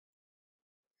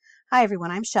Hi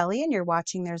everyone, I'm Shelly and you're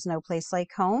watching There's No Place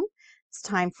Like Home. It's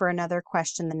time for another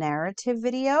Question the Narrative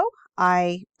video.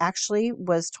 I actually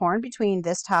was torn between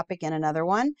this topic and another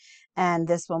one, and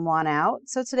this one won out.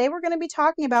 So today we're going to be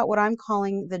talking about what I'm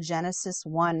calling the Genesis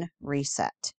 1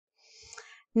 reset.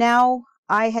 Now,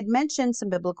 I had mentioned some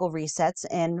biblical resets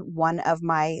in one of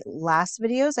my last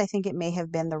videos. I think it may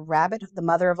have been the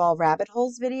Mother of All Rabbit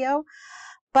Holes video,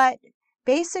 but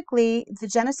basically, the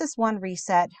Genesis 1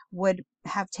 reset would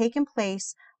have taken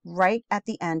place right at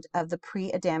the end of the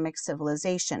pre-Adamic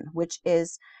civilization,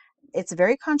 it's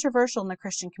very controversial in the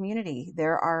Christian community.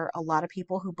 There are a lot of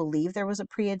people who believe there was a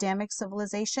pre-Adamic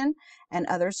civilization and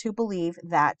others who believe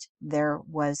that there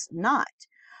was not.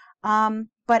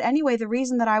 But anyway, the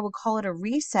reason that I would call it a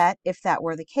reset, if that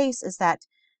were the case, is that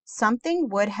something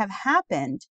would have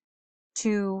happened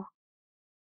to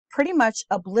pretty much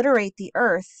obliterate the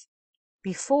earth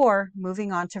before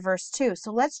moving on to verse 2.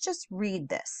 So let's just read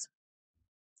this.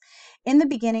 In the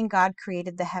beginning, God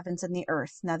created the heavens and the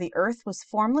earth. Now the earth was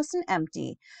formless and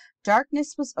empty.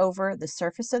 Darkness was over the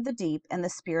surface of the deep, and the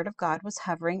Spirit of God was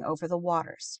hovering over the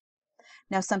waters.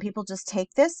 Now some people just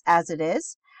take this as it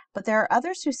is, but there are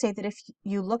others who say that if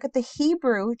you look at the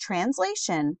Hebrew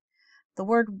translation,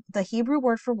 the Hebrew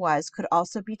word for was could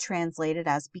also be translated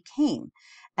as became.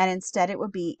 And instead it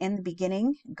would be, in the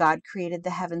beginning, God created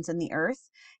the heavens and the earth.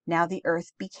 Now the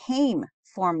earth became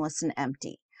formless and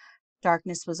empty.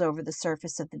 Darkness was over the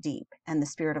surface of the deep, and the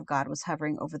Spirit of God was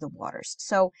hovering over the waters.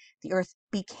 So the earth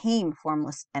became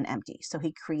formless and empty. So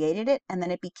he created it, and then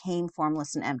it became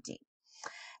formless and empty.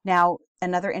 Now,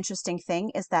 another interesting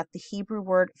thing is that the Hebrew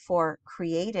word for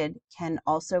created can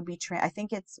also be, I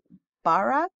think it's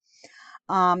bara,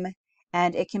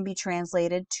 and it can be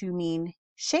translated to mean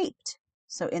shaped.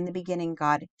 So in the beginning,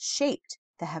 God shaped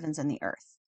the heavens and the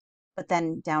earth. But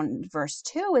then down in verse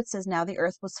 2, it says, now the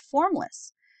earth was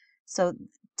formless. So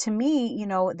to me,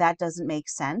 that doesn't make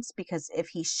sense, because if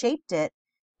he shaped it,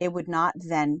 it would not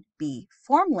then be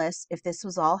formless if this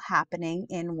was all happening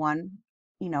in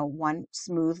one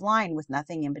smooth line with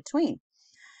nothing in between.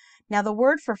 Now the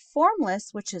word for formless,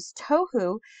 which is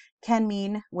tohu, can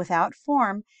mean without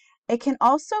form. It can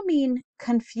also mean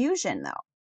confusion, though.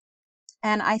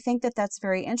 And I think that that's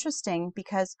very interesting,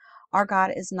 because our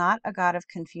God is not a God of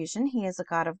confusion. He is a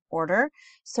God of order.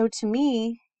 So to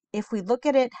me, if we look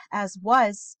at it as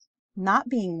was, not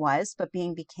being was, but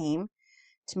being became,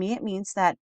 to me it means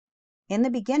that in the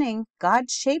beginning,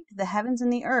 God shaped the heavens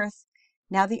and the earth.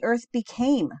 Now the earth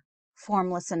became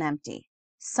formless and empty.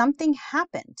 Something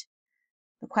happened.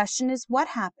 The question is, what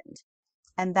happened?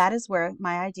 And that is where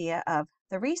my idea of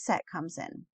the reset comes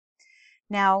in.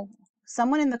 Now,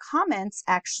 someone in the comments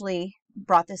actually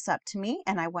brought this up to me,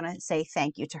 and I want to say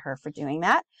thank you to her for doing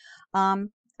that,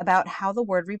 about how the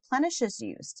word replenish is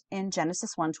used in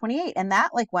Genesis 1:28. And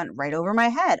that went right over my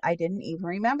head. I didn't even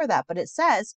remember that, but it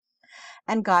says,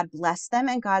 and God blessed them,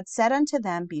 and God said unto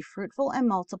them, be fruitful and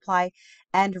multiply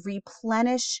and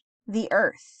replenish the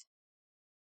earth.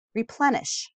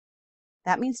 Replenish.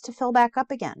 That means to fill back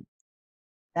up again.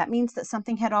 That means that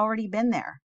something had already been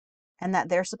there and that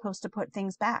they're supposed to put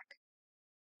things back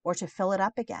or to fill it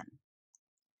up again.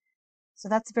 So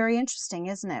that's very interesting,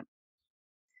 isn't it?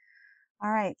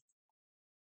 All right.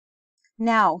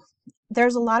 Now,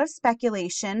 there's a lot of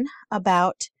speculation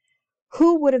about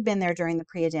who would have been there during the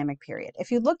pre-Adamic period.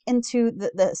 If you look into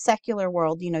the secular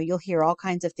world, you'll hear all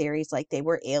kinds of theories like they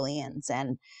were aliens,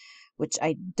 and which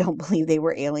I don't believe they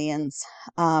were aliens.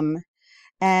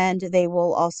 And they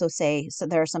will also say, so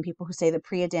there are some people who say the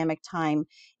pre-Adamic time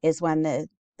is when the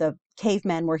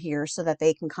cavemen were here, so that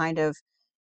they can kind of,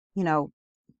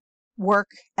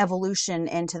 work evolution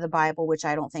into the Bible, which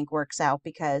I don't think works out,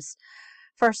 because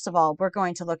first of all, we're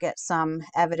going to look at some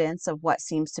evidence of what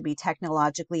seems to be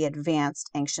technologically advanced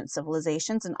ancient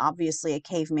civilizations, and obviously a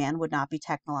caveman would not be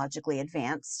technologically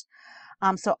advanced.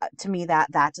 So to me, that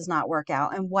does not work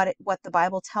out. And what the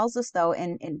Bible tells us, though,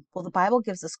 well, the Bible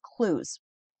gives us clues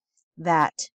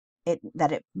that it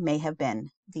may have been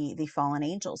the fallen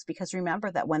angels, because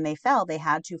remember that when they fell, they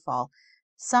had to fall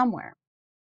somewhere.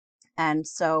 And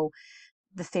so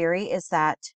the theory is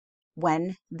that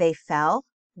when they fell,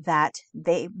 that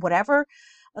the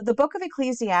book of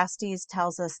Ecclesiastes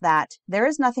tells us that there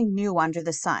is nothing new under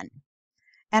the sun.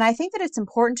 And I think that it's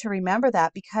important to remember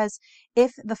that, because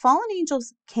if the fallen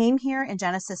angels came here in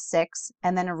Genesis 6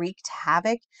 and then wreaked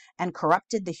havoc and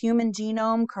corrupted the human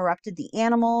genome, corrupted the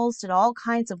animals, did all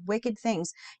kinds of wicked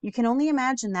things, you can only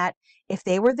imagine that if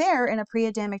they were there in a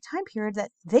pre-Adamic time period,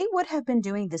 that they would have been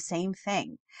doing the same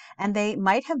thing. And they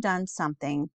might have done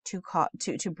something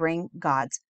to bring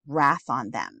God's wrath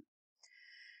on them.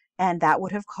 and that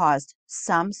would have caused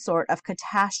some sort of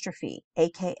catastrophe,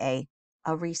 aka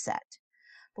a reset.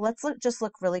 But let's just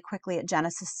look really quickly at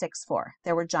Genesis 6:4.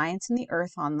 There were giants in the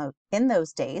earth in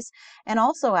those days, and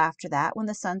also after that, when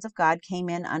the sons of God came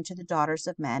in unto the daughters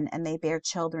of men, and they bare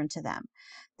children to them.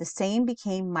 The same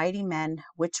became mighty men,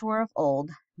 which were of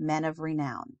old, men of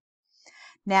renown.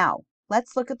 Now,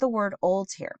 let's look at the word old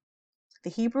here. The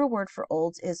Hebrew word for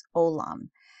old is olam,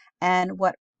 and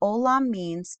what olam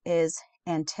means is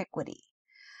antiquity.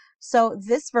 So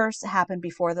this verse happened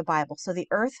before the Bible. So the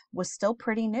earth was still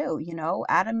pretty new.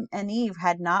 Adam and Eve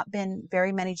had not been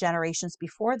very many generations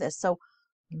before this. So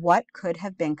what could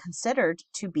have been considered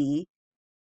to be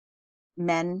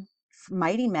men,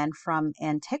 mighty men from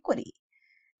antiquity?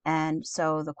 And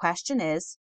so the question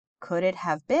is, could it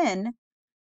have been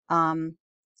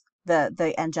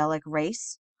the angelic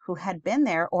race who had been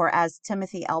there, or as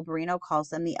Timothy Alberino calls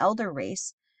them, the elder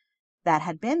race that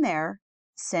had been there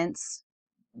since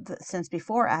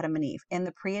before Adam and Eve, in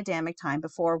the pre-Adamic time,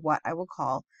 before what I will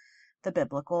call the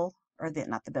biblical, or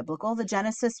the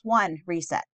Genesis 1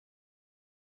 reset.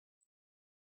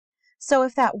 So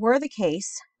if that were the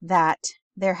case, that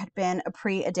there had been a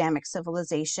pre-Adamic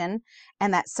civilization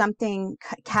and that something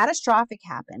catastrophic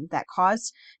happened that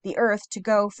caused the earth to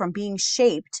go from being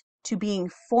shaped to being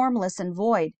formless and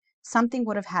void, something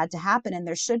would have had to happen, and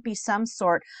there should be some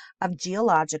sort of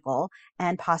geological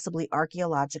and possibly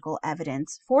archaeological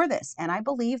evidence for this. And I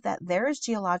believe that there is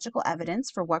geological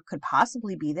evidence for what could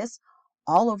possibly be this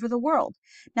all over the world.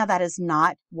 Now, that is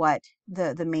not what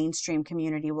the mainstream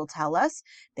community will tell us.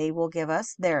 They will give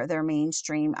us their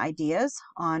mainstream ideas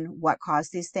on what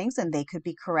caused these things, and they could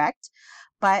be correct.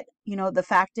 But, the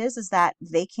fact is that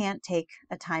they can't take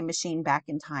a time machine back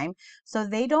in time. So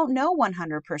they don't know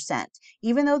 100%.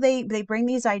 Even though they bring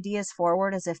these ideas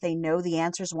forward as if they know the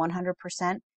answers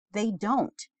 100%, they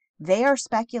don't. They are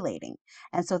speculating.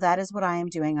 And so that is what I am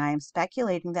doing. I am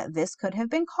speculating that this could have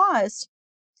been caused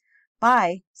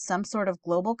by some sort of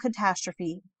global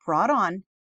catastrophe brought on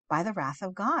by the wrath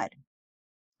of God.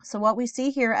 So what we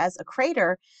see here as a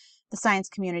crater, the science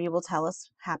community will tell us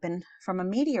happened from a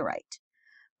meteorite.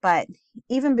 But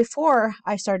even before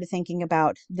I started thinking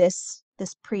about this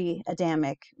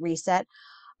pre-Adamic reset,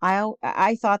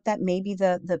 I thought that maybe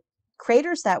the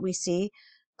craters that we see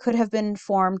could have been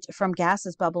formed from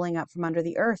gases bubbling up from under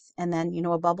the earth. And then,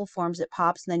 a bubble forms, it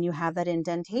pops, and then you have that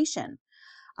indentation.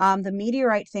 The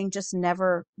meteorite thing just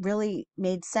never really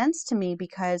made sense to me,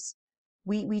 because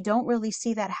we don't really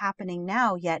see that happening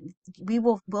now, yet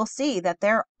we'll see that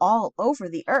they're all over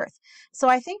the earth. So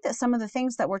I think that some of the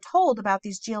things that we're told about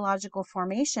these geological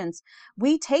formations,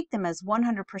 we take them as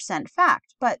 100%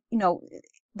 fact. But,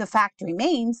 the fact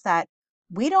remains that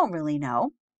we don't really know.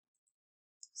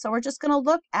 So we're just going to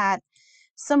look at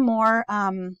some more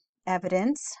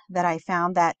evidence that I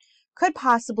found that could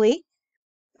possibly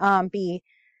be,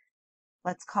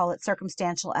 let's call it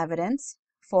circumstantial evidence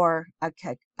for a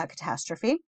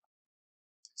catastrophe.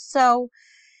 So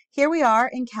here we are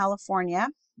in California,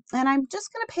 and I'm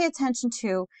just going to pay attention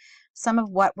to some of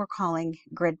what we're calling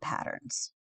grid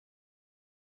patterns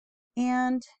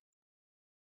and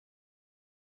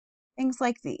things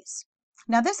like these.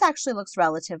 Now, this actually looks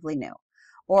relatively new,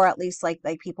 or at least like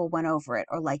people went over it,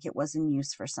 or like it was in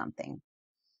use for something.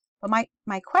 But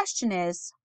my question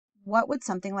is, what would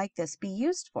something like this be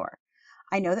used for?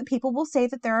 I know that people will say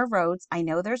that there are roads. I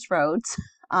know there's roads,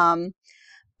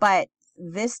 but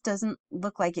this doesn't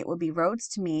look like it would be roads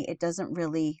to me. It doesn't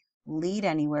really lead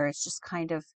anywhere. It's just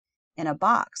kind of in a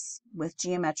box with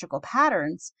geometrical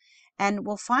patterns, and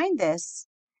we'll find this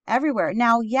everywhere.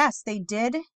 Now, yes, they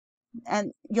did,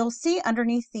 and you'll see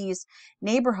underneath these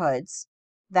neighborhoods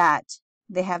that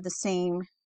they have the same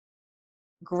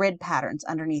grid patterns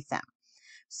underneath them.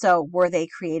 So were they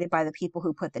created by the people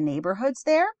who put the neighborhoods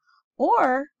there?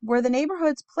 Or were the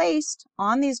neighborhoods placed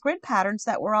on these grid patterns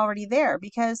that were already there?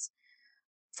 Because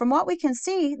from what we can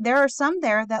see, there are some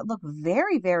there that look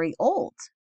very, very old.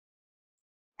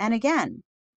 And again,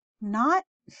 not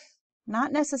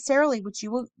necessarily what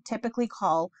you would typically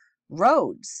call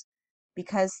roads.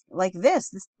 Because like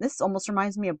this almost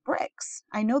reminds me of bricks.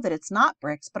 I know that it's not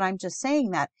bricks, but I'm just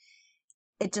saying that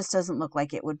it just doesn't look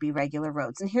like it would be regular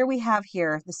roads. And here we have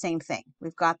the same thing.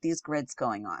 We've got these grids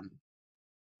going on.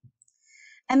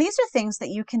 And these are things that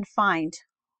you can find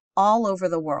all over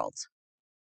the world.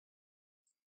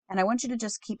 And I want you to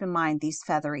just keep in mind these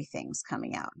feathery things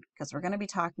coming out, because we're going to be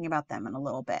talking about them in a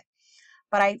little bit.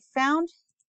 But I found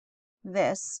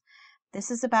this. This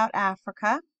is about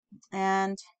Africa,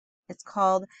 and it's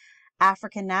called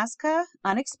African Nazca,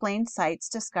 Unexplained Sites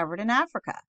Discovered in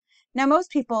Africa. Now,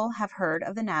 most people have heard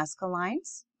of the Nazca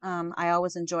lines. I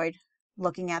always enjoyed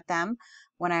looking at them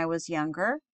when I was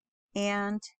younger.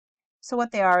 And so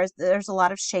what they are is there's a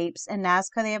lot of shapes. In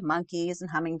Nazca, they have monkeys and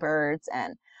hummingbirds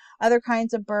and other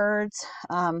kinds of birds.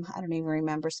 I don't even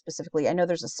remember specifically. I know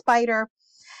there's a spider.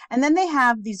 And then they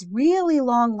have these really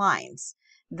long lines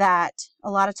that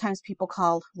a lot of times people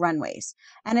call runways.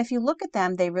 And if you look at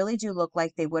them, they really do look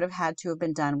like they would have had to have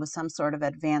been done with some sort of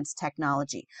advanced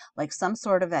technology, like some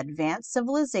sort of advanced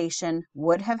civilization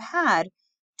would have had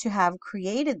to have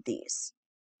created these.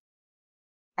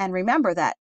 And remember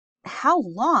that how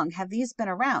long have these been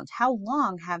around? How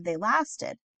long have they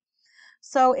lasted?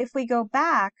 So if we go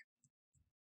back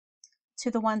to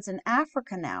the ones in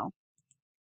Africa now,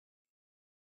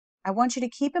 I want you to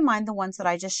keep in mind the ones that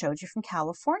I just showed you from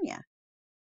California,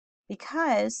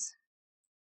 because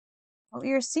what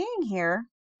you're seeing here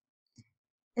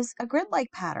is a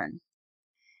grid-like pattern.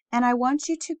 And I want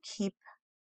you to keep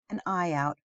an eye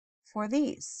out for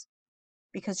these,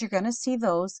 because you're going to see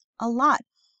those a lot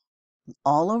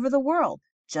all over the world,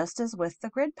 just as with the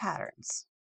grid patterns.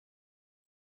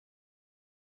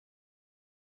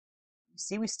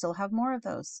 See, we still have more of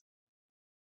those.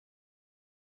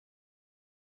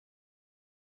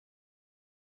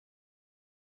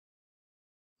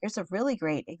 Here's a really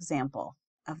great example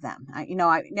of them.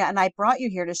 And I brought you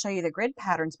here to show you the grid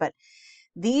patterns, but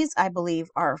these, I believe,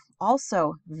 are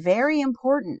also very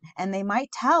important, and they might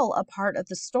tell a part of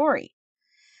the story.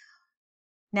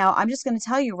 Now, I'm just going to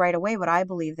tell you right away what I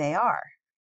believe they are.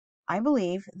 I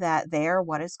believe that they are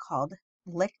what is called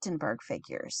Lichtenberg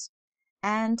figures.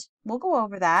 And we'll go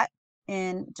over that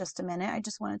in just a minute. I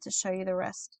just wanted to show you the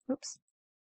rest. Oops.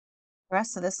 The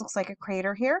rest of this looks like a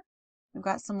crater here. We've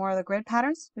got some more of the grid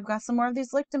patterns. We've got some more of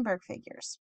these Lichtenberg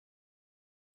figures.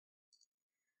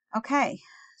 Okay,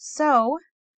 so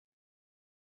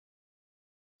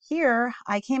here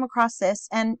I came across this,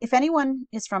 and if anyone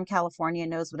is from California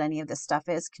and knows what any of this stuff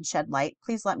is, can shed light,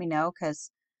 please let me know, because,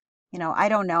 I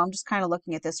don't know. I'm just kind of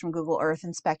looking at this from Google Earth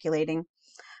and speculating,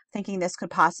 thinking this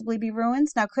could possibly be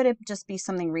ruins. Now, could it just be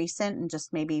something recent and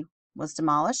just maybe was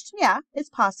demolished? Yeah, it's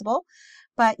possible.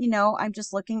 But, I'm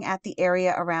just looking at the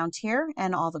area around here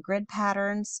and all the grid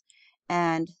patterns,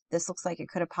 and this looks like it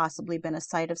could have possibly been a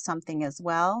site of something as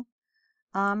well.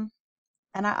 And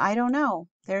I don't know.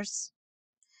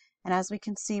 And as we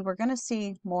can see, we're going to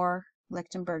see more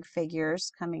Lichtenberg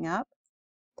figures coming up.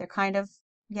 They're kind of,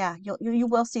 yeah, you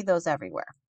will see those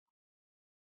everywhere.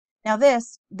 Now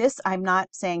this I'm not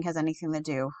saying has anything to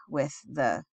do with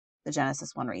the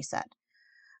Genesis 1 reset.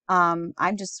 I'm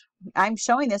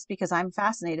showing this because I'm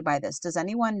fascinated by this. Does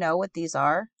anyone know what these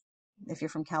are? If you're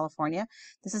from California,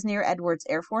 this is near Edwards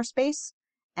Air Force Base,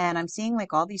 and I'm seeing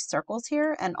like all these circles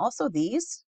here, and also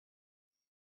these.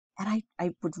 And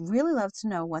I would really love to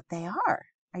know what they are.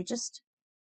 I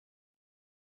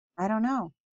don't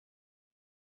know.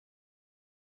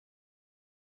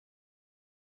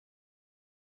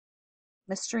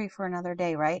 Mystery for another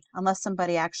day, right? Unless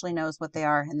somebody actually knows what they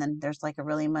are, and then there's like a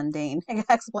really mundane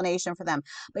explanation for them.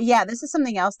 But yeah, this is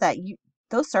something else that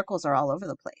those circles are all over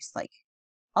the place, like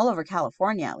all over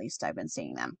California, at least I've been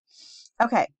seeing them.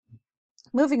 Okay,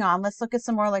 moving on, let's look at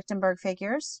some more Lichtenberg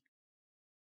figures.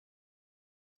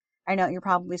 I know you're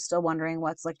probably still wondering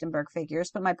what's Lichtenberg figures,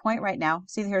 but my point right now,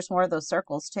 see, here's more of those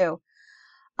circles too.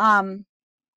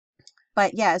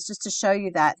 But yeah, it's just to show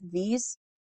you that these,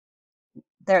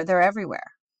 they're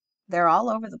everywhere. They're all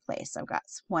over the place. I've got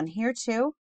one here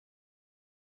too.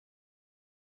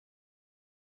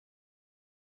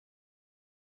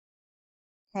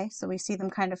 Okay, so we see them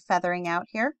kind of feathering out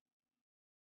here.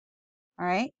 All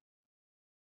right.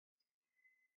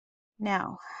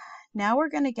 Now we're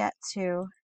going to get to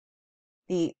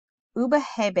the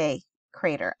Ubehebe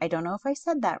crater. I don't know if I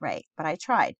said that right, but I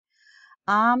tried.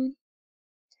 Now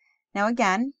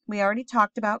again, we already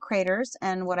talked about craters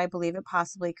and what I believe it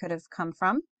possibly could have come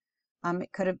from.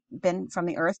 It could have been from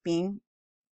the earth being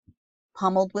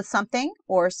pummeled with something,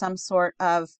 or some sort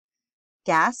of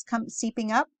gas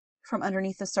seeping up from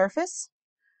underneath the surface.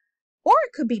 Or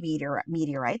it could be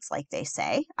meteorites, like they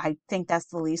say. I think that's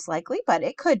the least likely, but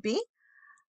it could be.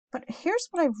 But here's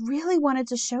what I really wanted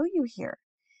to show you here.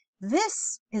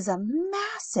 This is a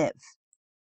massive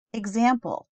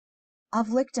example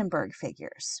of Lichtenberg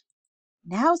figures.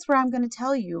 Now's where I'm going to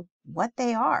tell you what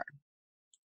they are.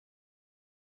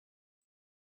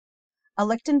 A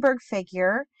Lichtenberg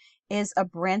figure is a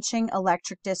branching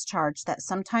electric discharge that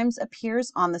sometimes appears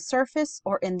on the surface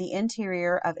or in the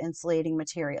interior of insulating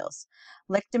materials.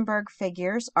 Lichtenberg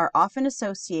figures are often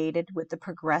associated with the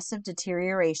progressive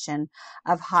deterioration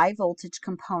of high voltage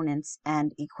components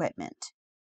and equipment.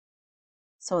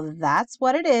 So that's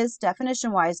what it is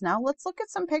definition-wise. Now let's look at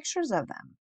some pictures of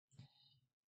them.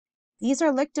 These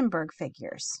are Lichtenberg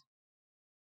figures.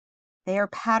 They are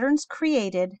patterns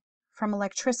created from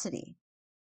electricity,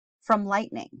 from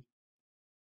lightning.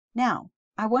 Now,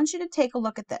 I want you to take a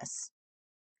look at this.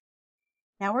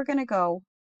 Now we're going to go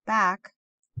back.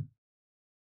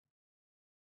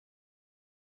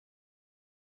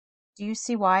 Do you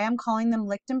see why I'm calling them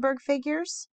Lichtenberg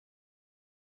figures?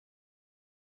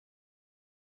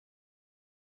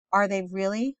 Are they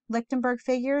really Lichtenberg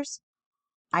figures?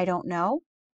 I don't know.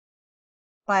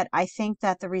 But I think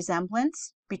that the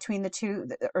resemblance between the two,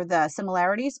 or the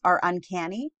similarities, are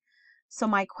uncanny. So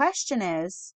my question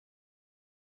is,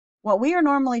 what we are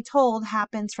normally told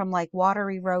happens from like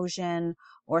water erosion,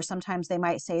 or sometimes they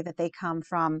might say that they come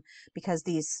from, because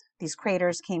these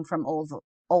craters came from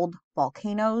old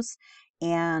volcanoes,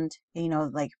 and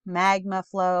like magma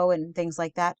flow and things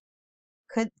like that.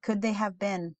 Could they have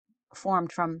been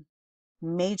formed from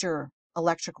major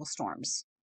electrical storms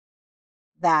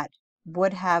that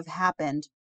would have happened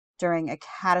during a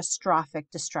catastrophic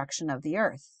destruction of the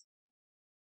earth?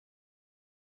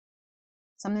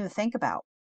 Something to think about.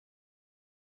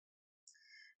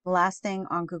 The last thing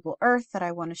on Google Earth that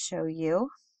I want to show you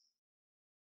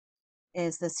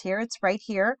is this here. It's right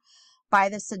here by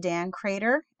the Sedan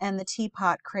crater and the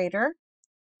Teapot crater.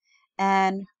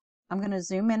 And I'm going to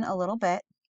zoom in a little bit.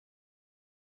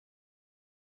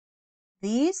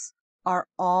 These are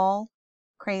all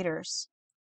craters.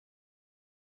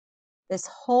 This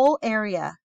whole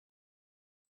area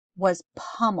was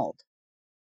pummeled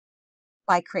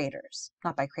by craters.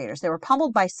 Not by craters. They were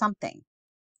pummeled by something.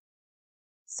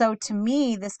 So to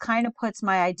me, this kind of puts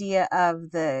my idea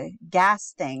of the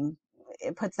gas thing,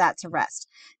 it puts that to rest.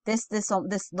 This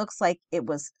looks like it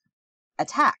was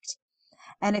attacked.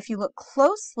 And if you look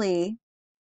closely,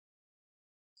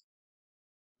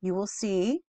 you will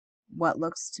see what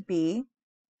looks to be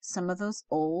some of those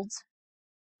old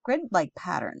grid-like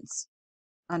patterns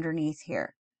underneath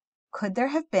here. Could there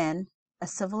have been a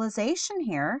civilization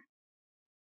here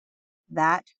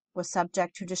that was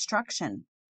subject to destruction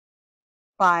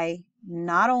by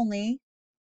not only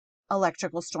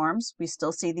electrical storms? We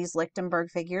still see these Lichtenberg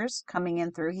figures coming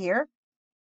in through here.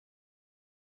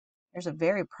 There's a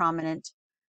very prominent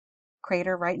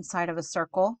crater right inside of a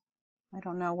circle. I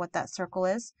don't know what that circle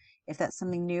is, if that's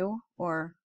something new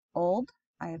or old.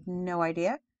 I have no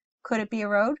idea. Could it be a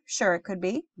road? Sure, it could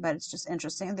be, but it's just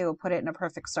interesting. They will put it in a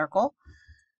perfect circle.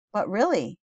 But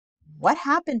really, what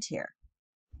happened here?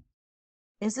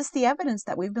 Is this the evidence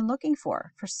that we've been looking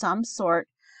for some sort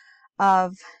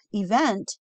of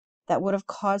event that would have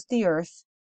caused the earth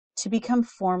to become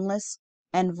formless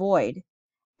and void,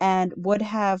 and would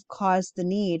have caused the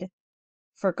need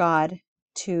for God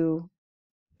to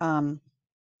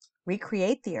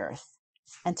recreate the earth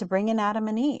and to bring in Adam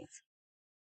and Eve?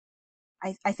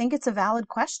 I think it's a valid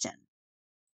question.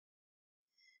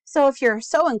 So if you're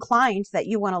so inclined that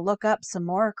you want to look up some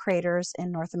more craters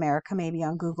in North America, maybe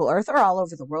on Google Earth, or all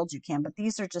over the world you can, but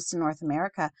these are just in North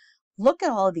America. Look at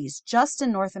all of these just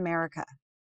in North America.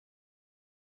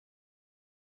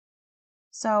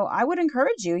 So I would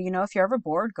encourage you, if you're ever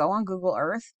bored, go on Google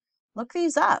Earth, look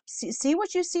these up, see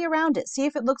what you see around it. See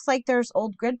if it looks like there's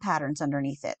old grid patterns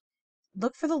underneath it.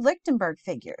 Look for the Lichtenberg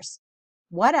figures.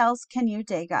 What else can you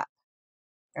dig up?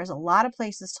 There's a lot of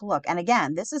places to look. And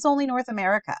again, this is only North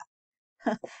America.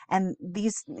 And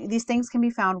these things can be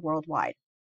found worldwide.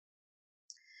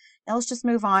 Now let's just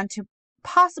move on to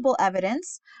possible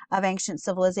evidence of ancient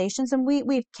civilizations. And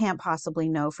we can't possibly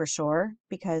know for sure,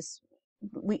 because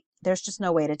there's just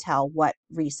no way to tell what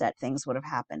reset things would have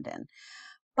happened in.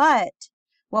 But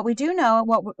what we do know,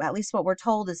 at least what we're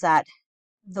told, is that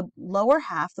the lower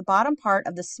half, the bottom part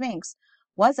of the Sphinx,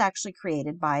 was actually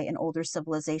created by an older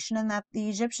civilization, and that the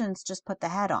Egyptians just put the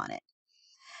head on it.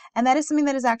 And that is something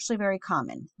that is actually very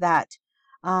common, that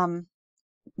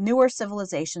newer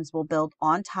civilizations will build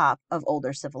on top of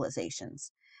older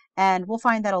civilizations. And we'll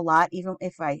find that a lot, even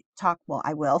if I talk, well,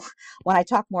 I will, when I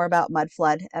talk more about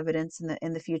mudflood evidence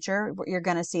in the future, you're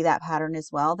going to see that pattern as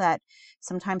well, that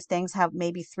sometimes things have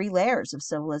maybe 3 layers of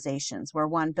civilizations where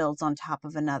one builds on top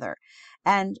of another.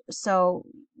 And so,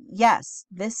 yes,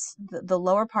 the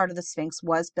lower part of the Sphinx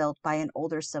was built by an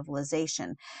older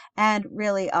civilization. And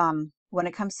really, when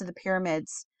it comes to the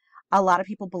pyramids, a lot of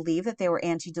people believe that they were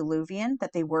antediluvian,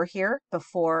 that they were here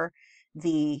before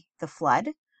the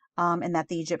flood. And that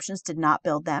the Egyptians did not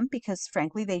build them because,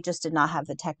 frankly, they just did not have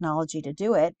the technology to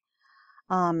do it.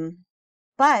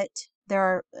 But there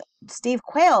are Steve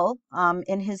Quayle,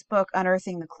 in his book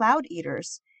Unearthing the Cloud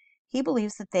Eaters, he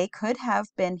believes that they could have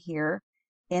been here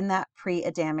in that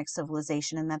pre-Adamic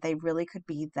civilization and that they really could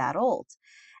be that old.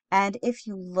 And if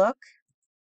you look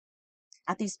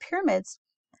at these pyramids,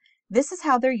 this is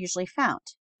how they're usually found.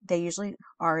 They usually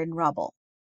are in rubble.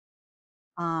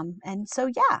 And so,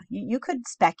 yeah, you could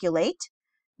speculate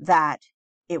that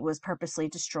it was purposely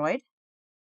destroyed.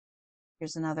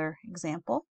 Here's another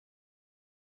example.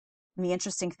 And the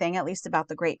interesting thing, at least about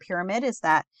the Great Pyramid, is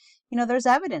that, there's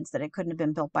evidence that it couldn't have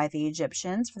been built by the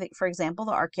Egyptians. For example,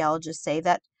 the archaeologists say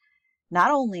that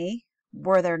not only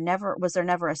was there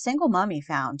never a single mummy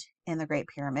found in the Great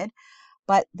Pyramid,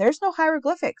 but there's no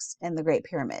hieroglyphics in the Great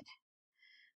Pyramid.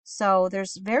 So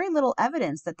there's very little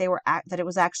evidence that that it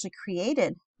was actually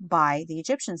created by the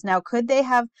Egyptians. Now, could they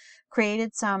have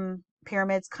created some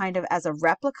pyramids kind of as a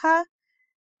replica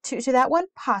to that one?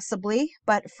 Possibly,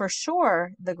 but for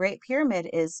sure, the Great Pyramid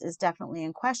is definitely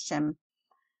in question.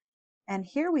 And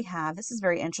here we have, this is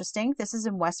very interesting. This is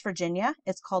in West Virginia.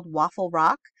 It's called Waffle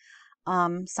Rock.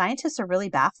 Scientists are really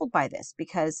baffled by this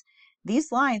because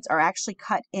these lines are actually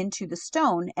cut into the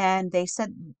stone, and they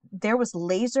said there was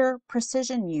laser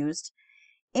precision used,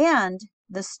 and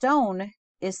the stone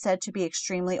is said to be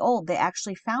extremely old. They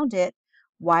actually found it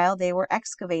while they were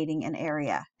excavating an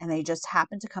area, and they just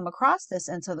happened to come across this.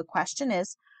 And so the question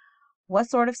is, what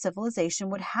sort of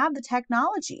civilization would have the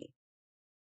technology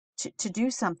to do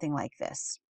something like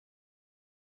this?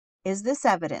 Is this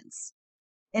evidence?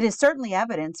 It is certainly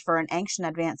evidence for an ancient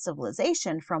advanced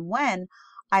civilization. From when,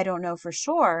 I don't know for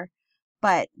sure,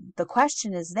 but the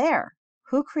question is there.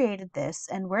 Who created this,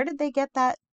 and where did they get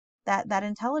that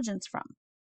intelligence from?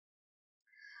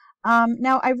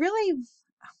 Now,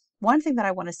 one thing that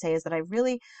I want to say is that I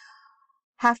really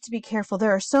have to be careful.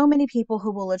 There are so many people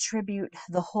who will attribute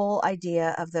the whole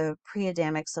idea of the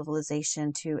pre-Adamic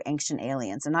civilization to ancient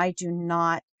aliens, and I do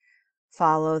not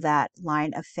follow that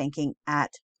line of thinking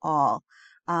at all.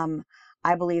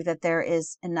 I believe that there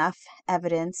is enough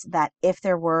evidence that if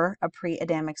there were a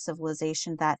pre-Adamic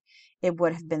civilization, that it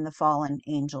would have been the fallen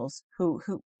angels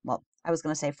well, I was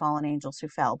going to say fallen angels who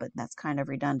fell, but that's kind of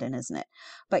redundant, isn't it?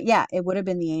 But yeah, it would have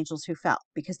been the angels who fell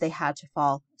because they had to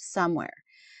fall somewhere.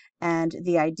 And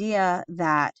the idea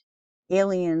that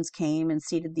aliens came and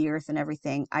seeded the earth and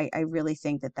everything, I really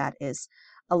think that is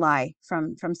a lie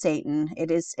from Satan.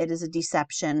 It is a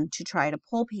deception to try to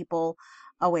pull people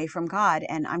away from God.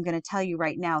 And I'm going to tell you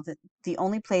right now that the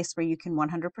only place where you can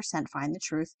 100% find the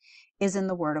truth is in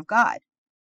the Word of God.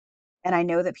 And I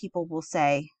know that people will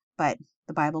say, but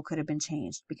the Bible could have been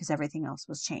changed because everything else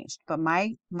was changed. But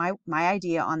my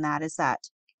idea on that is that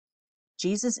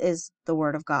Jesus is the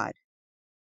Word of God.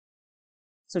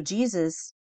 So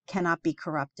Jesus cannot be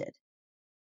corrupted.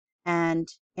 And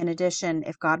in addition,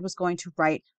 if God was going to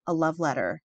write a love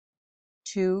letter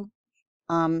to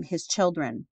his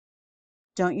children,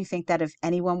 don't you think that if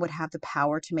anyone would have the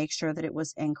power to make sure that it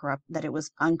was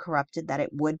uncorrupted, that it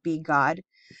would be God?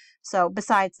 So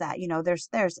besides that,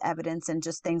 there's evidence and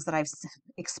just things that I've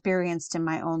experienced in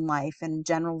my own life and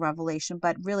general revelation.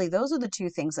 But really, those are the two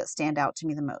things that stand out to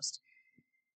me the most.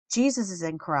 Jesus is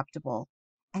incorruptible,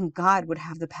 and God would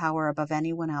have the power above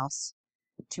anyone else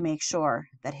to make sure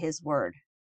that his word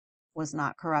was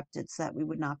not corrupted so that we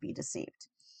would not be deceived.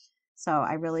 So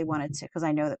I really wanted to, because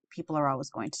I know that people are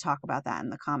always going to talk about that in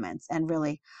the comments. And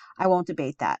really, I won't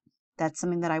debate that. That's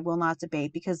something that I will not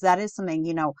debate, because that is something,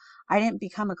 I didn't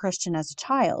become a Christian as a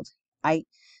child. I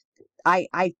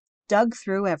dug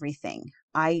through everything.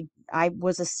 I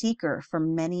was a seeker for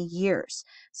many years.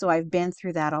 So I've been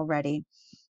through that already.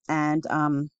 And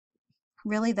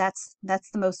really, that's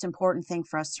the most important thing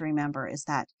for us to remember, is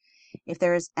that if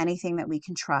there is anything that we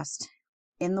can trust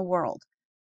in the world,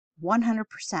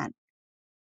 100%,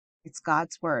 it's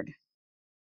God's word.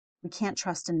 We can't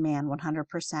trust in man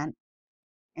 100%.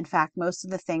 In fact, most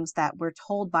of the things that we're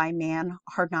told by man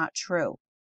are not true.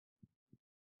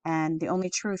 And the only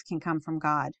truth can come from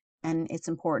God. And it's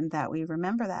important that we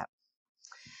remember that.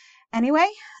 Anyway,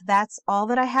 that's all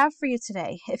that I have for you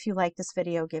today. If you like this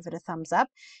video, give it a thumbs up.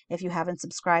 If you haven't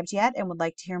subscribed yet and would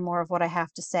like to hear more of what I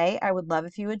have to say, I would love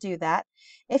if you would do that.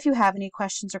 If you have any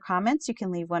questions or comments, you can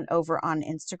leave one over on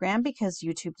Instagram, because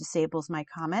YouTube disables my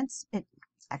comments.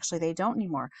 Actually, they don't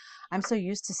anymore. I'm so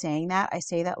used to saying that. I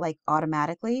say that like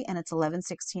automatically, and it's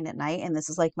 11:16 at night, and this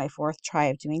is like my 4th try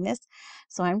of doing this.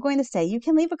 So I'm going to say you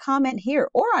can leave a comment here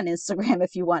or on Instagram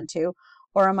if you want to,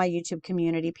 or on my YouTube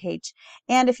community page.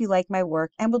 And if you like my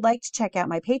work and would like to check out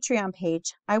my Patreon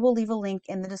page, I will leave a link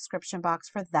in the description box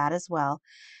for that as well.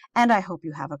 And I hope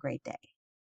you have a great day.